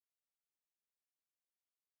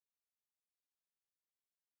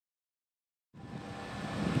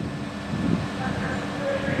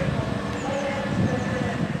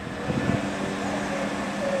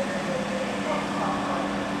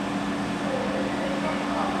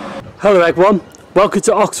Hello everyone, welcome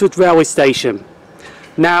to Oxford Railway Station.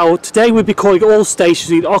 Now today we'll be calling all stations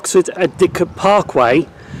in Oxford and Didcot Parkway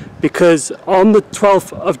because on the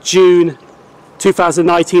 12th of June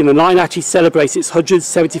 2019 the line actually celebrates its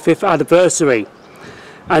 175th anniversary,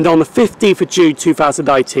 and on the 15th of June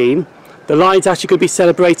 2019 the line's actually going to be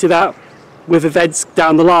celebrated with events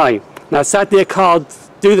down the line. Now sadly I can't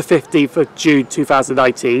do the 15th of June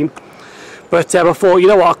 2019, but I thought, you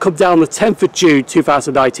know what, I'll come down on the 10th of June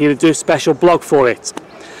 2019 and do a special blog for it.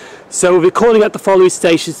 So we'll be calling at the following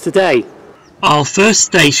stations today. Our first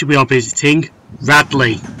station we are visiting,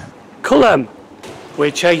 Radley. Culham,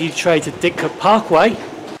 we're changing train to Didcot Parkway.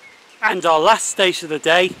 And our last station of the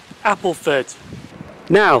day, Appleford.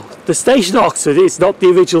 Now, the station at Oxford is not the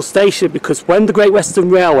original station because when the Great Western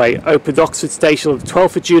Railway opened Oxford Station on the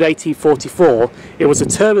 12th of June 1844, it was a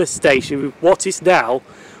terminus station with what is now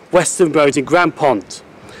Western Road in Grandpont.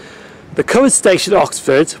 The current station at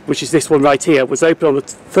Oxford, which is this one right here, was opened on the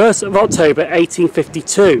 1st of October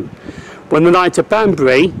 1852 when the line to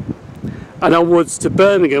Banbury and onwards to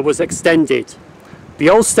Birmingham was extended. The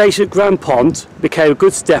old station at Grandpont became a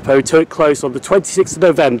goods depot until it closed on the 26th of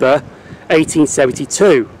November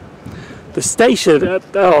 1872. The station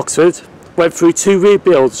at Oxford went through two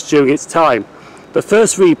rebuilds during its time. The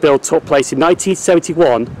first rebuild took place in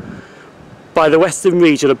 1971 by the Western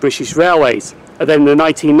Region of British Railways, and then in the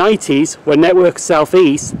 1990s when Network South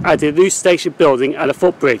East added a new station building and a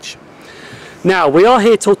footbridge. Now we are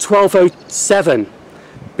here till 12:07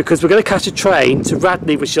 because we're going to catch a train to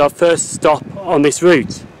Radley, which is our first stop on this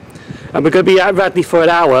route, and we're going to be at Radley for an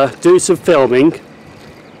hour doing some filming,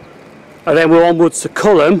 and then we're onwards to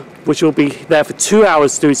Culham, which will be there for 2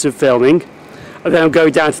 hours doing some filming, and then I'm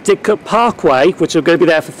going down to Didcot Parkway, which I'm going to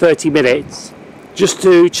be there for 30 minutes just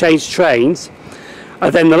to change trains,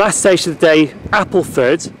 and then the last station of the day,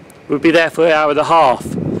 Appleford, we'll be there for an hour and a half,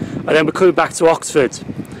 and then we're coming back to Oxford.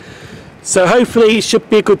 So hopefully it should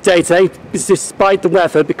be a good day today despite the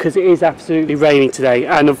weather, because it is absolutely raining today,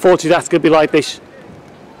 and unfortunately that's going to be like this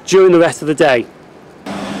during the rest of the day.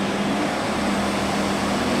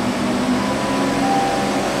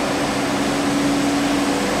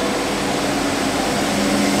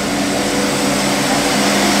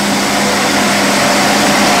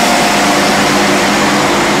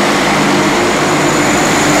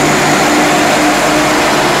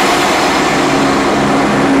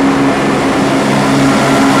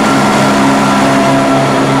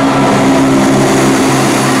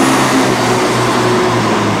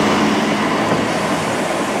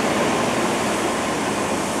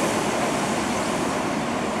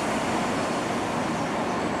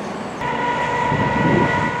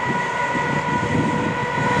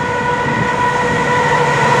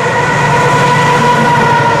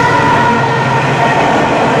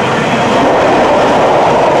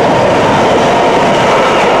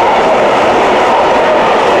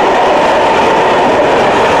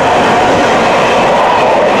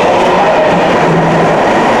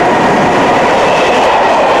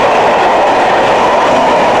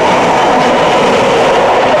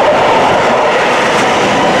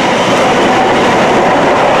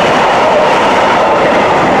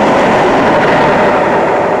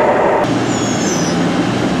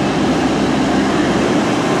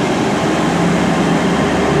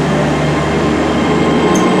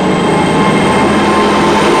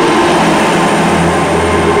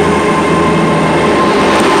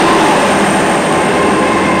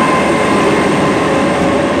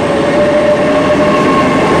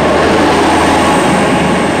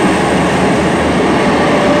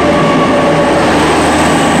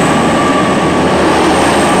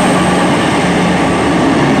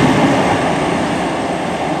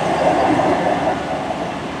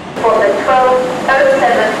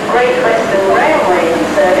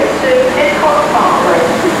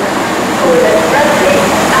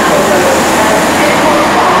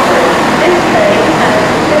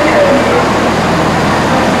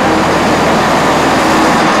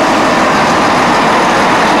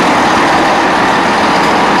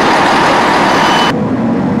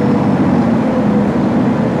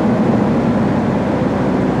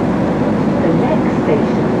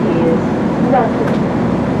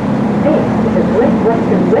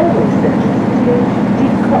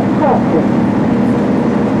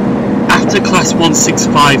 After Class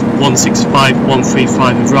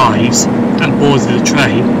 165-135 arrives and boards the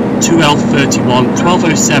train, 2L31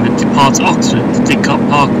 1207 departs Oxford to Didcot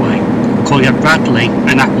Parkway, calling at Radley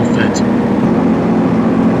and Appleford.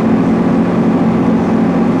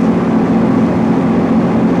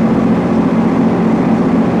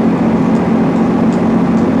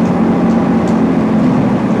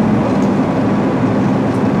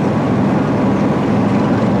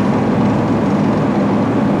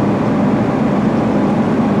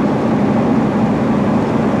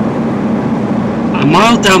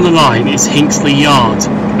 mile down the line is Hinckley Yard,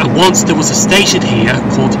 and once there was a station here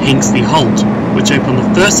called Hinckley Halt, which opened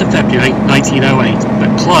on the 1st of February 1908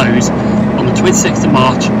 but closed on the 26th of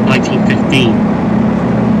March 1915.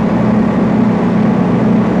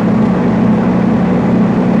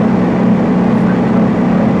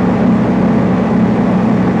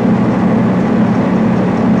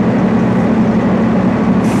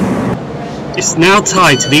 It's now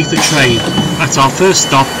time to leave the train at our first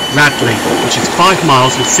stop, Radley, which is 5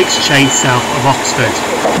 miles and 6 chains south of Oxford.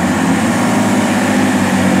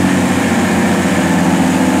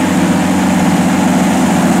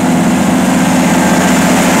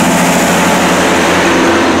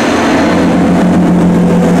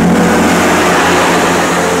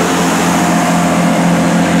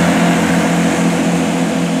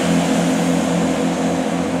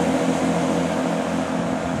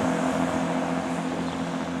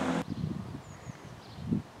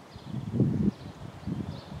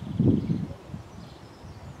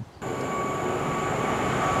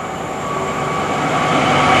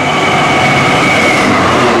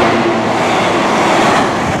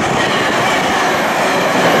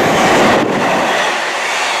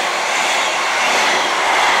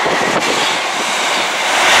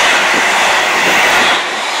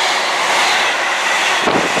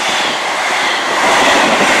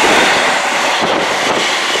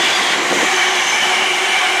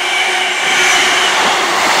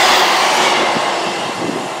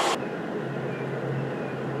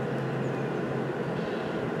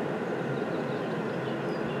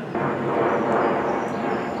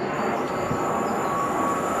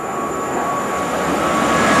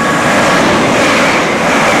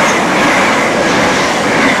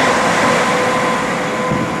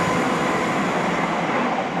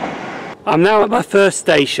 I'm now at my first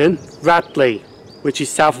station, Radley, which is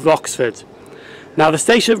south of Oxford. Now the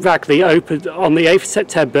station at Radley opened on the 8th of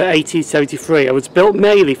September 1873 and was built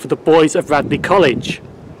mainly for the boys of Radley College.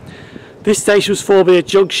 This station was formerly a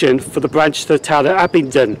junction for the branch to the town of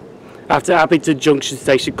Abingdon, after Abington Junction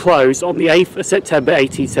station closed on the 8th of September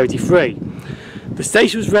 1873. The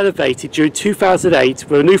station was renovated during 2008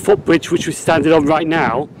 with a new footbridge, which we're standing on right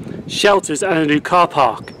now, shelters and a new car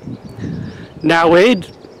park. Now we're in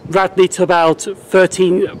Radley to about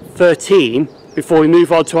 13:13 before we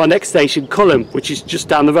move on to our next station, Culham, which is just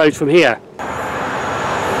down the road from here.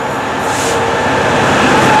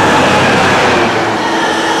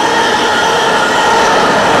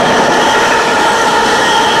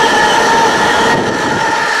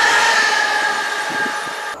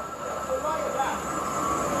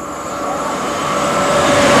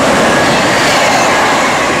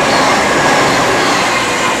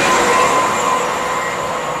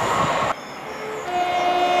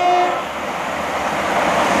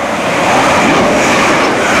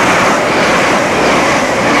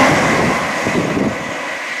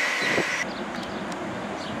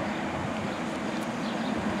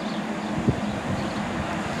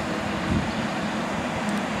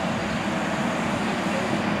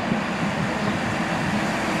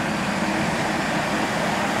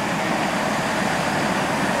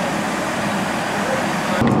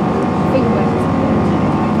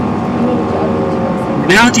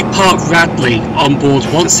 Now depart Radley on board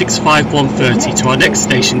 165130 to our next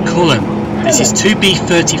station, Culham. This is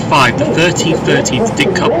 2B35, the 1313th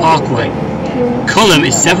Didcot Parkway. Culham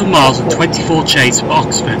is 7 miles and 24 chains from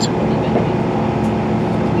Oxford.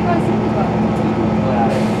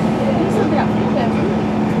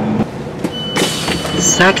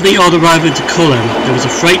 Sadly, on arriving to Culham, there was a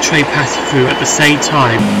freight train passing through at the same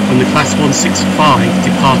time when the Class 165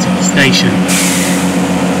 departed the station.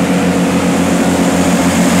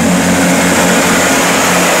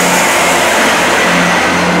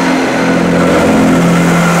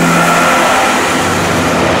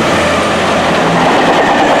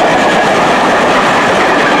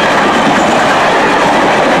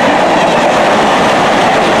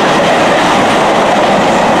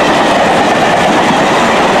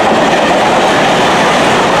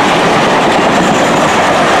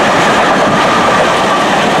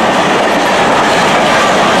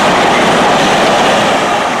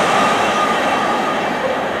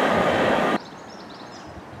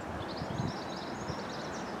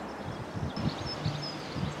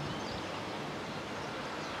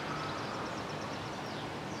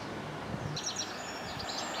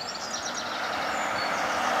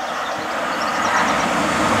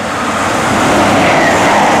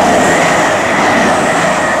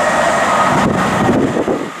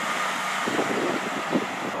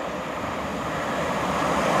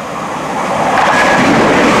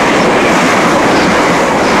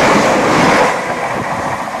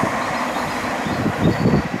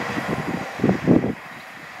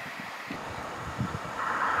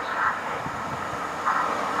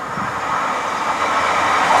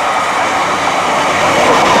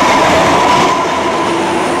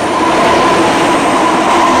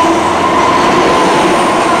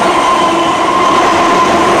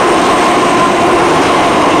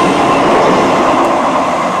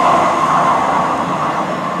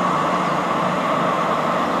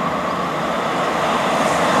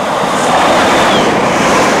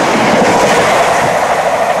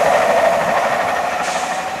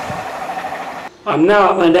 I'm now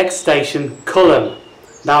at my next station, Culham.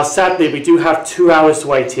 Now sadly we do have 2 hours to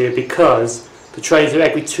wait here because the trains are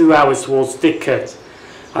every 2 hours towards Didcot.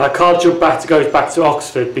 And I can't jump back to go back to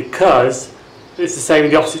Oxford because it's the same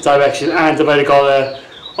in the opposite direction, and I've only got a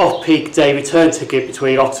off-peak day return ticket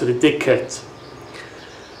between Oxford and Didcot.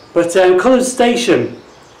 But Culham Station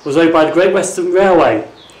was owned by the Great Western Railway.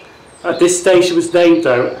 This station was named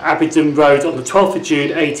though Abingdon Road on the 12th of June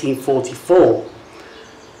 1844.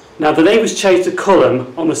 Now the name was changed to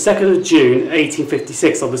Culham on the 2nd of June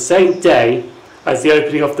 1856, on the same day as the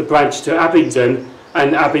opening of the branch to Abingdon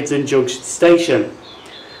and Abingdon Junction station.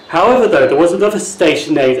 However though, there was another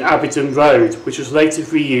station named Abingdon Road which was later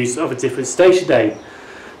reused of a different station name.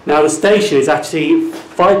 Now the station is actually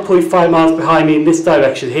 5.5 miles behind me in this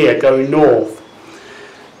direction here, going north.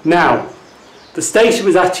 Now, the station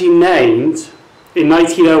was actually named in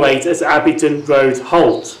 1908 as Abingdon Road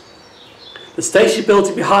Halt. The station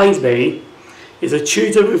building behind me is a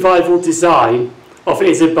Tudor Revival design of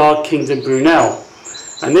Ismabard Kingdom Brunel.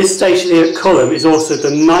 And this station here at Culham is also the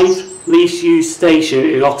 9th least used station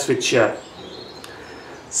in Oxfordshire.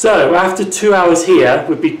 So after 2 hours here,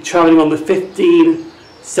 we'll be travelling on the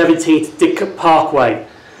 1517 Didcot Parkway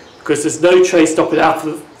because there's no train stopping at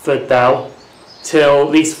Appleford now till at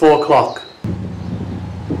least 4 o'clock.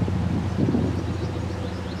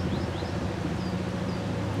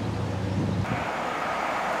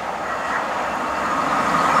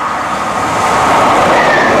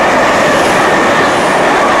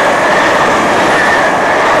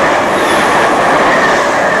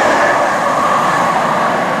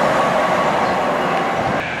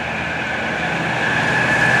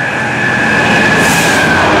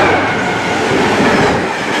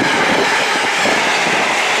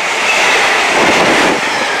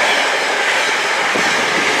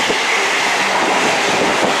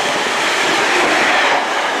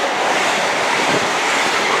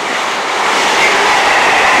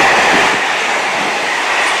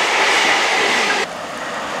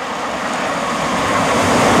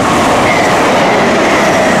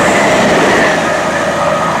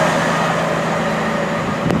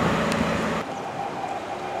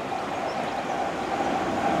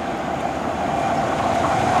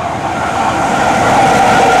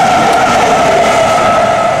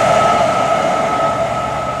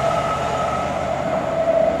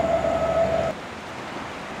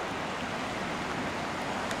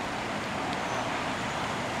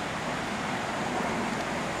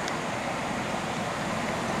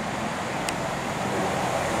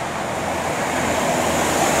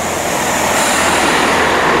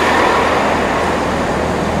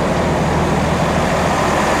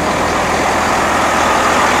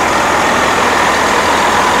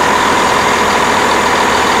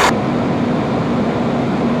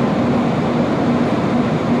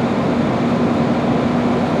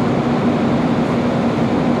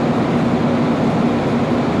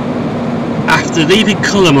 After leaving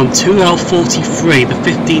Culham on 2L43, the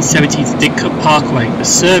 1517 Didcot Parkway, the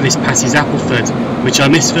service passes Appleford, which I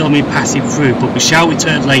missed filming passing through, but we shall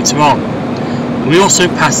return later on. We also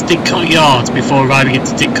pass Didcot Yard before arriving at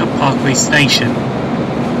the Didcot Parkway station.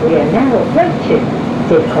 We are now approaching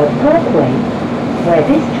Didcot Parkway, where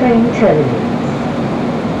this train terminates.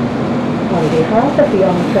 On behalf of the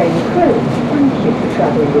on-train crew, thank you for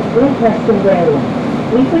travelling with Great Western Railway.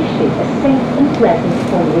 We wish you a safe and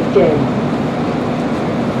pleasant onward journey.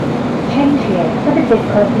 Change here for the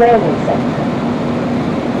Didcot Railway Centre.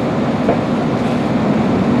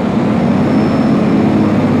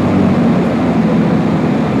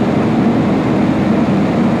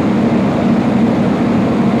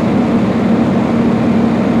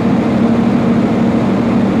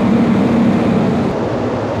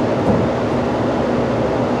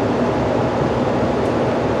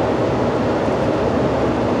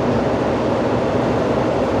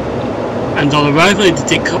 And on arrival at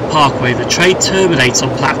the Didcot Parkway, the train terminates on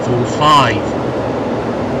platform 5.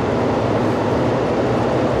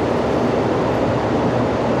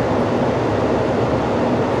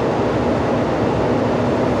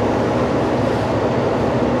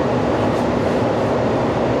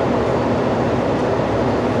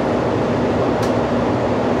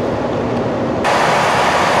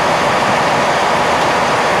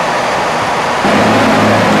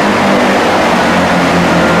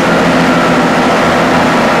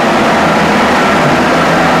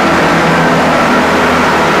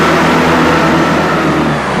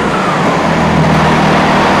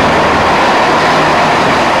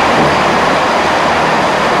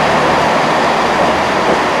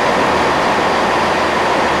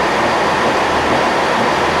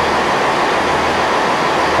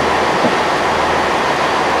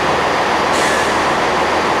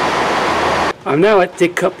 I'm now at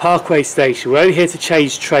Didcot Parkway station. We're only here to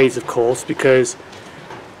change trains, of course, because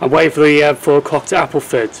I'm waiting for the 4 o'clock to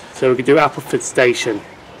Appleford, so we can do Appleford station.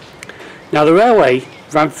 Now the railway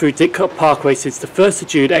ran through Didcot Parkway since the 1st of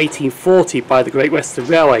June 1840 by the Great Western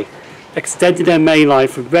Railway, extending their main line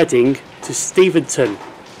from Reading to Steventon.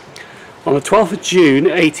 On the 12th of June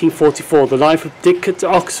 1844, the line from Didcot to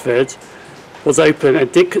Oxford was open,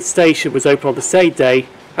 and Didcot Station was open on the same day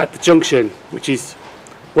at the Junction, which is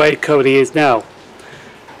where it currently is now.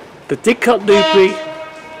 The Didcot, Newbury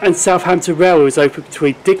and Southampton Railway was open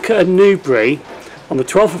between Didcot and Newbury on the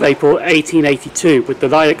 12th of April 1882, with the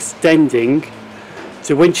line extending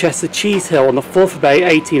to Winchester Cheese Hill on the 4th of May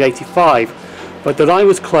 1885, but the line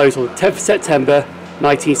was closed on the 10th of September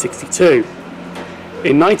 1962.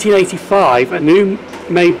 In 1985, a new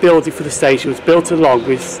main building for the station was built along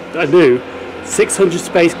with a new 600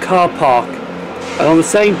 space car park, and on the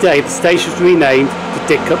same day the station was renamed to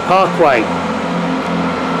Didcot Parkway.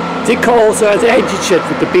 Didcot also has an engine shed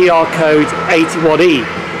with the BR code 81E.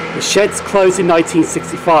 The shed's closed in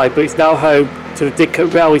 1965, but it's now home to the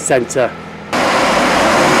Didcot Railway Centre.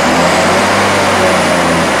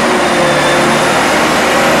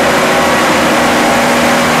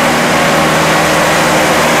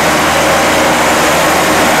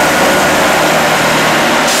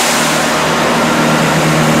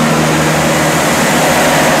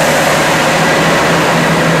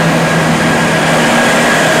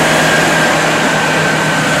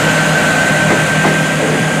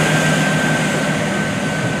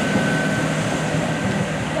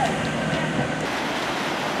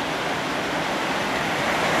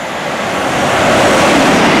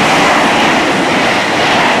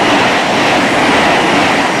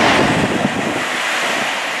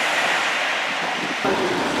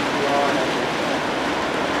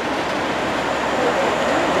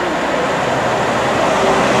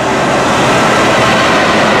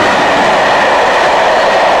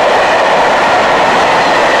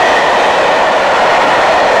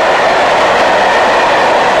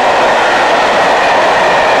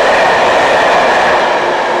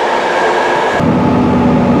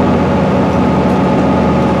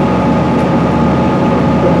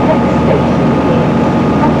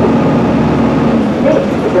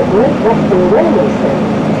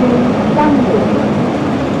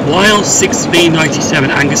 While 6B97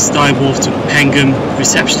 Angus Stein Wharf to Pengham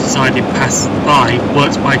reception siding passed by,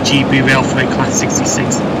 worked by GB Rail Freight Class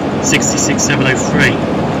 66703,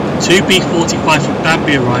 2B45 from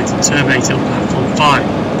Banbury arrived and terminated on platform 5,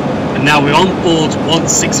 and now we're on board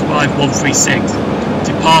 165136,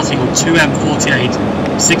 departing on 2M48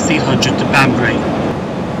 1600 to Banbury.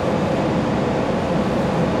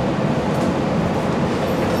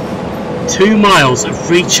 Two miles of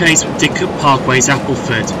free chase from Didcot Parkway's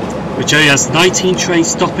Appleford, which only has 19 trains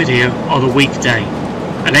stopping here on a weekday,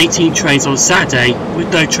 and 18 trains on a Saturday with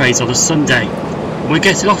no trains on a Sunday. And we're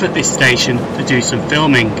getting off at this station to do some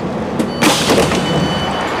filming.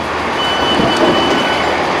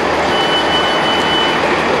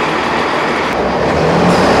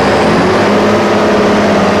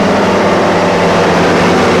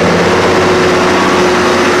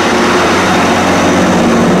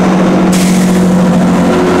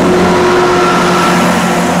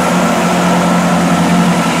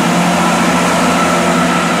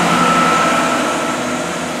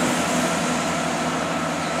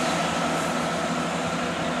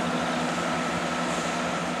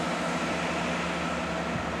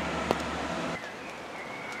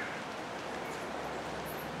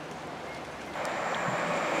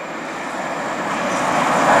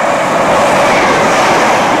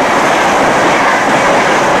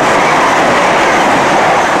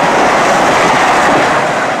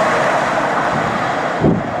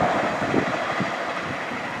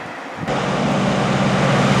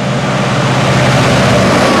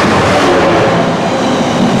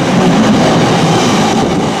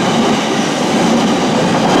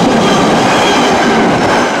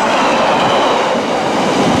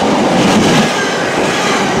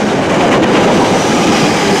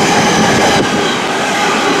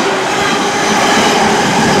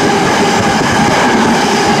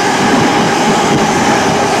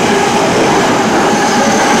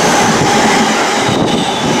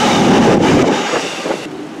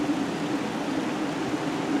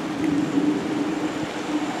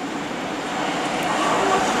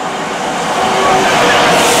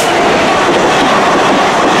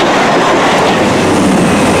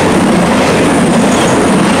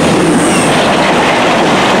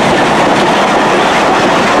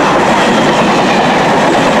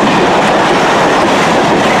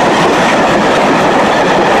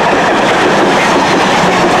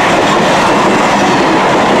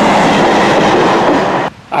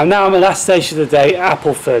 And now I'm at the last station of the day,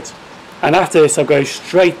 Appleford. And after this I'm going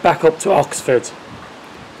straight back up to Oxford.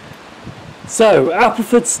 So,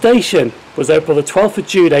 Appleford Station was opened on the 12th of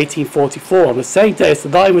June 1844, on the same day as the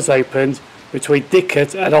line was opened between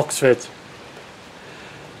Didcot and Oxford.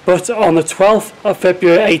 But on the 12th of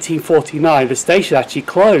February 1849 the station actually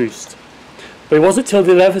closed. But it wasn't until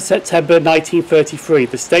the 11th of September 1933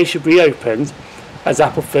 the station reopened as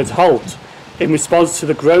Appleford Halt, in response to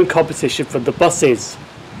the growing competition from the buses.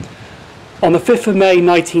 On the 5th of May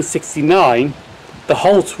 1969 the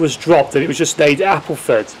halt was dropped and it was just named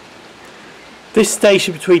Appleford. This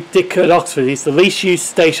station between Didcot and Oxford is the least used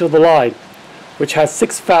station on the line, which has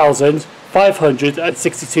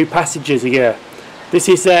 6,562 passengers a year. This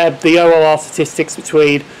is the ORR statistics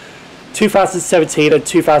between 2017 and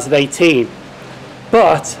 2018.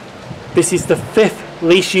 But this is the 5th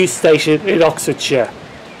least used station in Oxfordshire.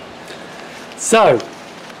 So,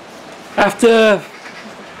 after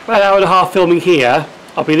an hour and a half filming here,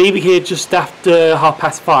 I'll be leaving here just after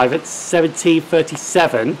 5:30 at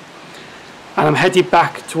 17:37, and I'm headed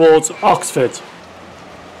back towards Oxford.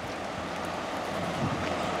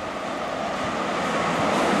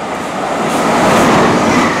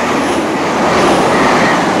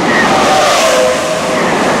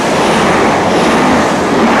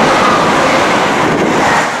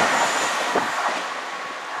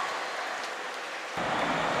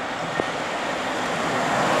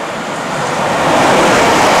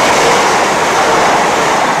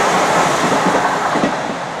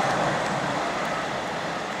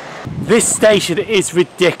 This station is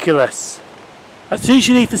ridiculous. As soon as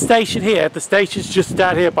you leave the station here, the station's just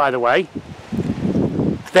down here by the way,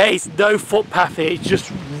 there is no footpath here, it's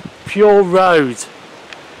just pure road.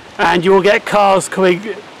 And you will get cars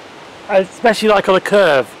coming, especially like on a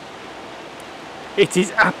curve. It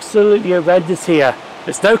is absolutely horrendous here.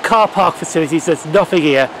 There's no car park facilities, there's nothing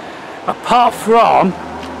here. Apart from,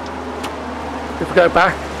 if we go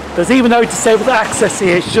back, there's even no disabled access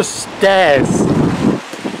here, it's just stairs.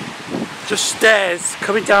 Just stairs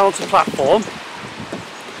coming down onto the platform.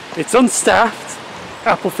 It's unstaffed,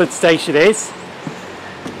 Appleford Station is.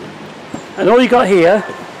 And all you got here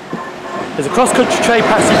is a cross-country train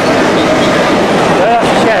passing. That's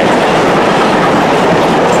a shed.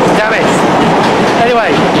 Damn it.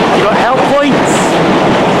 Anyway, you've got help points.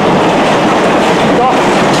 You've got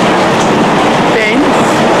bins.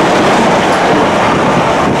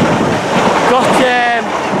 Got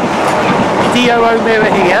DOO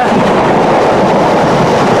mirror here.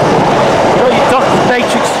 Got your Dr.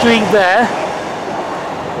 Matrix stream there.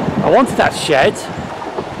 I wanted that shed.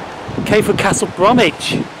 Came from Castle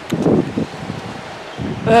Bromwich.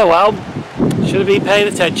 Oh well, should have been paying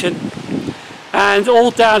attention. And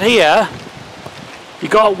all down here, you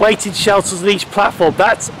got waiting shelters on each platform.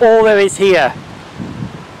 That's all there is here.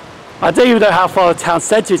 I don't even know how far the town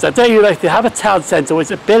centre is. I don't even know if they have a town centre or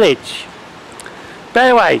it's a village. But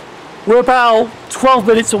anyway, we're about 12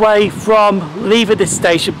 minutes away from leaving this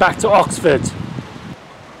station back to Oxford.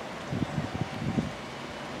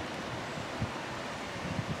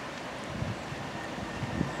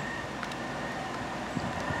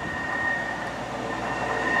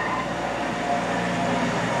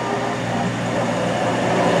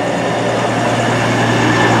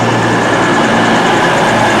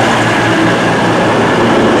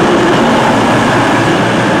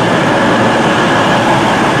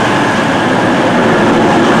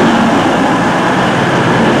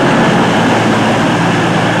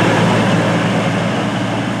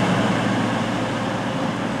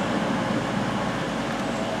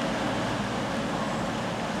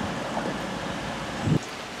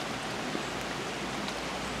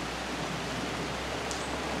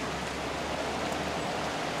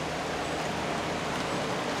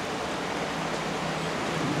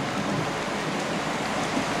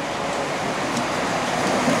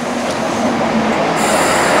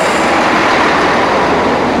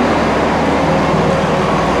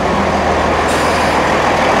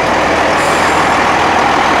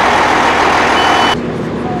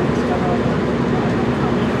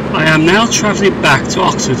 I'm now travelling back to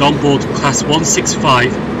Oxford on board class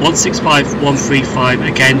 165, 135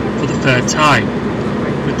 again for the third time.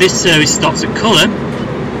 But this service stops at Culham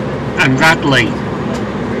and Radley.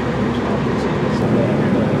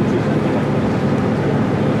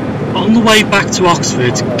 On the way back to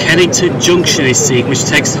Oxford, Kennington Junction is seen, which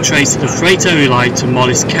takes the train to the freight only line to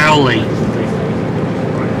Mollis Cowley.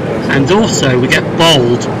 And also we get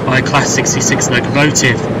bowled by a class 66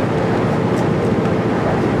 locomotive.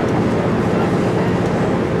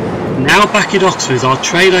 Now back in Oxford, our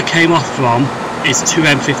train I came off from is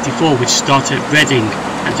 2M54, which started at Reading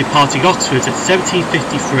and departing Oxford at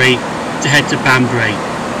 17:53 to head to Banbury.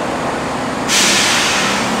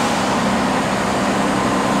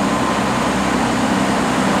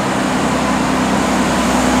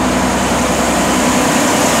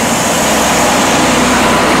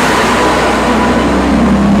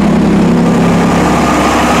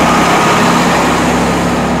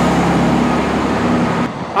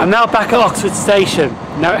 I'm now back at Oxford Station.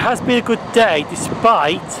 Now it has been a good day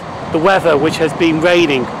despite the weather, which has been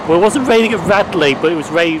raining. Well, it wasn't raining at Radley, but it was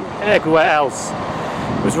raining everywhere else.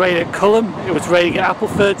 It was raining at Culham, it was raining at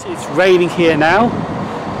Appleford, it's raining here now,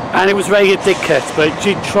 and it was raining at Didcot, but it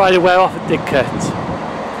did try to wear off at Didcot.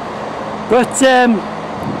 But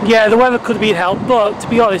yeah, the weather could have been helped, but to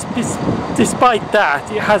be honest, despite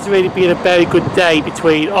that, it has really been a very good day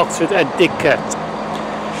between Oxford and Didcot.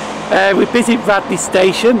 We visited Radley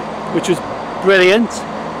Station, which was brilliant.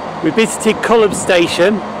 We visited Culham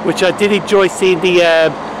Station, which I did enjoy seeing the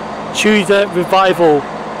Tudor Revival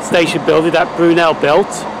station building that Brunel built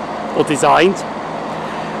or designed.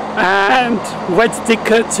 And we went to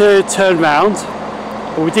Didcot to turn round,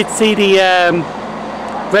 but we did see the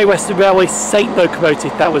Great Western Railway Saint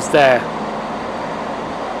locomotive that was there.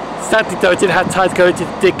 Sadly though, I didn't have time to go into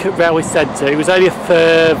the Didcot Railway Centre. It was only a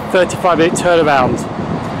 35-minute turnaround.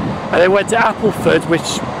 And then went to Appleford,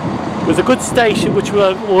 which was a good station, which we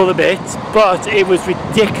will admit, but it was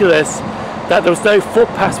ridiculous that there was no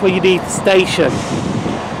footpaths where you need the station.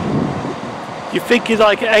 You're thinking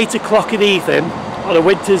like at 8 o'clock in the evening, on a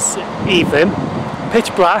winter's evening,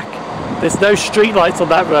 pitch black, there's no street lights on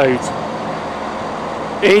that road.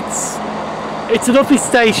 It's a lovely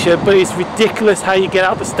station, but it's ridiculous how you get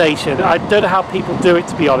out of the station. I don't know how people do it,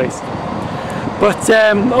 to be honest. But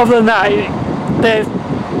other than that, there's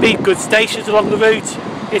been good stations along the route.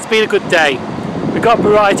 It's been a good day. We've got a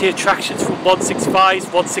variety of attractions from 165s,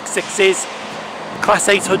 166s, Class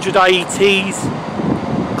 800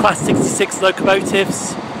 IETs, Class 66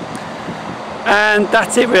 locomotives, and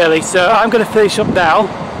that's it really. So I'm going to finish up now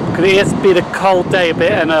because it has been a cold day a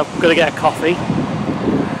bit and I'm going to get a coffee.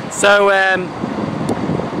 So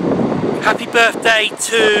happy birthday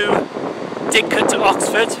to Didcot to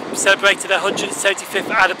Oxford. We celebrated their 175th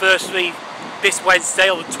anniversary this Wednesday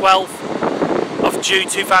on the 12th of June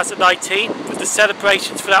 2019, with the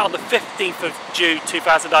celebrations for that on the 15th of June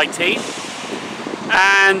 2019.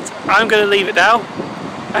 And I'm going to leave it now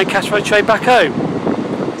and catch my train back home.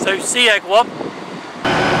 So see you everyone.